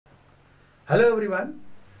Hello everyone.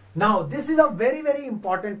 Now this is a very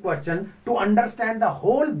important question to understand the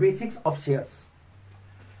whole basics of shares.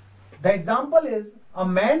 The example is a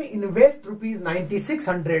man invests rupees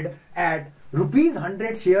 9600 at rupees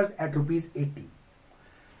 100 shares at rupees 80.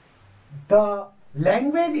 The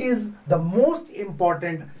language is the most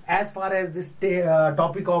important as far as this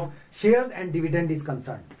topic of shares and dividend is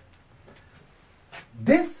concerned.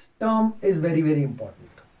 This term is very important.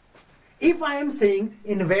 If I am saying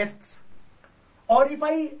invests, or if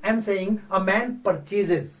I am saying a man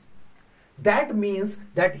purchases, that means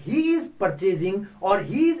that he is purchasing or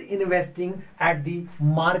he is investing at the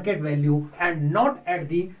market value and not at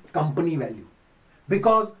the company value.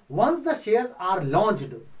 Because once the shares are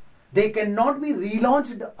launched, they cannot be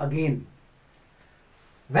relaunched again.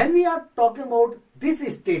 When we are talking about this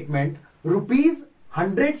statement, rupees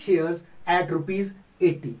 100 shares at rupees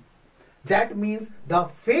 80, that means the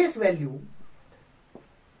face value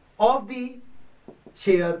of the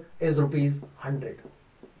share is rupees 100.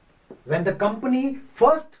 When the company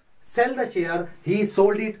first sell the share, he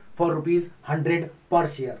sold it for rupees 100 per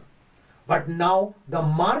share. But now the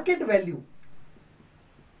market value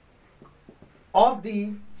of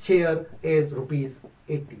the share is rupees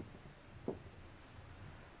 80.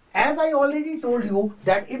 As I already told you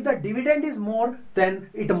that if the dividend is more, then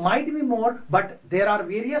it might be more, but there are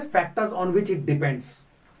various factors on which it depends.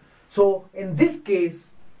 So in this case,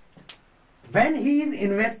 when he is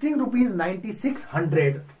investing rupees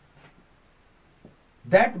 9600,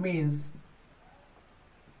 that means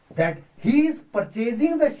that he is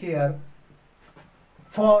purchasing the share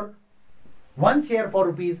for one share for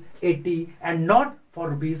rupees 80 and not for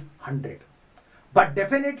rupees 100. But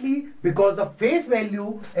definitely because the face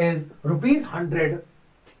value is rupees 100,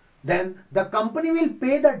 then the company will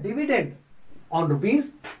pay the dividend on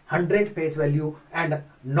rupees 100 face value and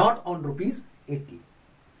not on rupees 80.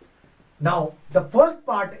 Now the first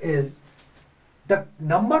part is the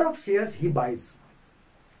number of shares he buys.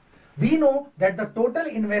 We know that the total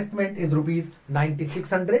investment is rupees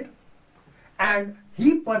 9600 and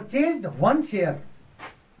he purchased one share.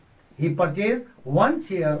 He purchased one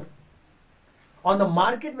share on the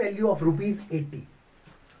market value of rupees 80.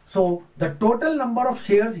 So the total number of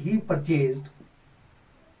shares he purchased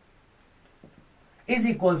is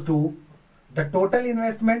equals to the total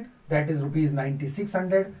investment, that is rupees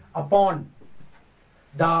 9600, upon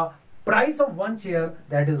the price of one share,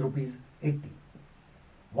 that is rupees 80.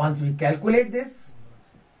 Once we calculate this,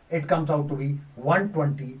 it comes out to be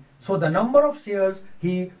 120. So the number of shares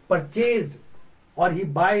he purchased or he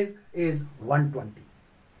buys is 120.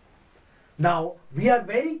 Now we are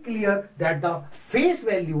very clear that the face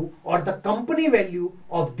value or the company value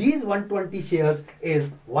of these 120 shares is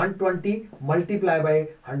 120 multiplied by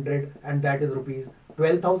 100, and that is rupees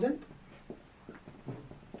 12,000.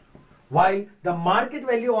 While the market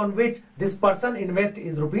value on which this person invests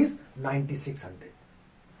is rupees 9600.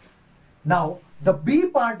 Now the B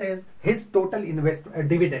part is his total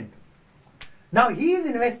dividend. Now he is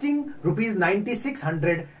investing rupees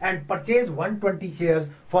 9600 and purchase 120 shares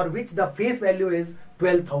for which the face value is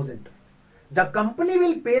 12,000. The company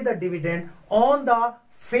will pay the dividend on the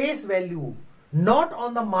face value, not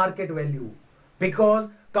on the market value, because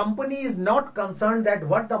company is not concerned that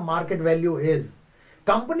what the market value is.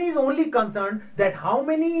 Company is only concerned that how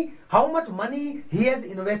much money he has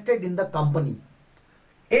invested in the company.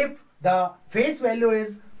 If the face value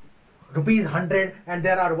is rupees 100 and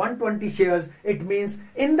there are 120 shares, it means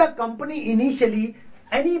in the company initially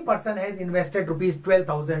any person has invested rupees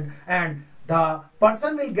 12,000 and the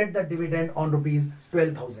person will get the dividend on rupees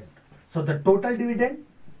 12,000. So the total dividend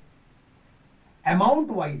amount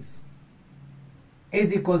wise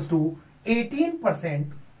is equals to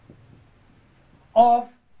 18% of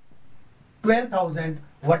 12,000,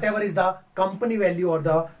 whatever is the company value or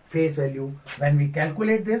the face value. When we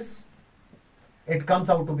calculate this, it comes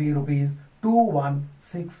out to be rupees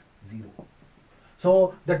 2160.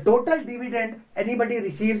 So the total dividend anybody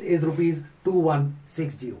receives is rupees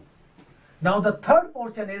 2160. Now the third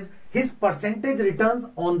portion is his percentage returns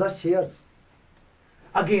on the shares.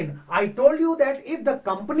 Again, I told you that if the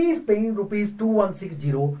company is paying rupees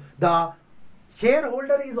 2160, the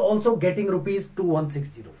shareholder is also getting rupees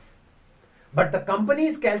 2160. But the company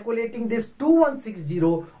is calculating this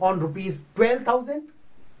 2160 on rupees 12,000,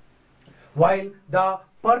 while the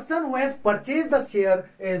person who has purchased the share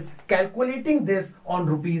is calculating this on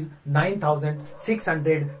rupees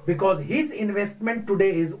 9,600, because his investment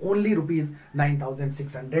today is only rupees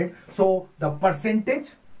 9,600. So the percentage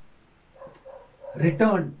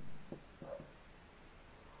return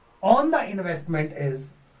on the investment is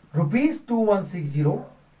rupees 2160,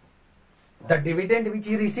 the dividend which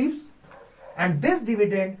he receives, and this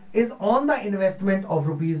dividend is on the investment of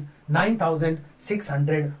rupees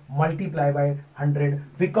 9,600 multiplied by 100,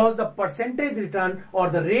 because the percentage return or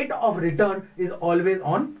the rate of return is always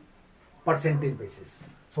on percentage basis.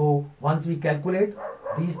 So once we calculate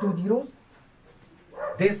these two zeros,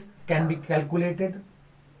 this can be calculated.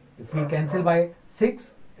 If we cancel by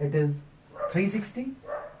 6, it is 360.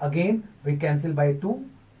 Again we cancel by 2,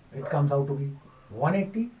 it comes out to be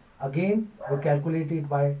 180. Again we calculate it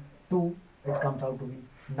by 2, it comes out to be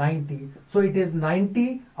 90. So it is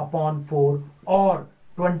 90 upon 4 or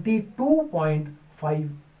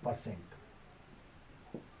 22.5%.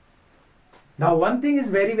 Now one thing is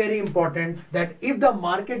very important, that if the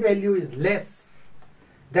market value is less,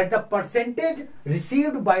 that the percentage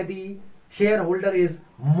received by the shareholder is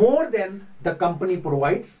more than the company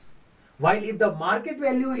provides, while if the market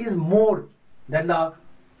value is more than the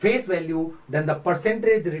face value, then the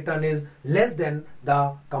percentage return is less than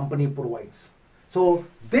the company provides. So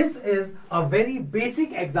this is a very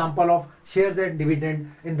basic example of shares and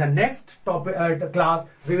dividend. In the next topic class,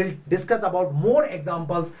 we will discuss about more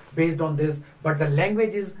examples based on this, but the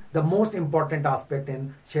language is the most important aspect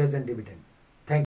in shares and dividend.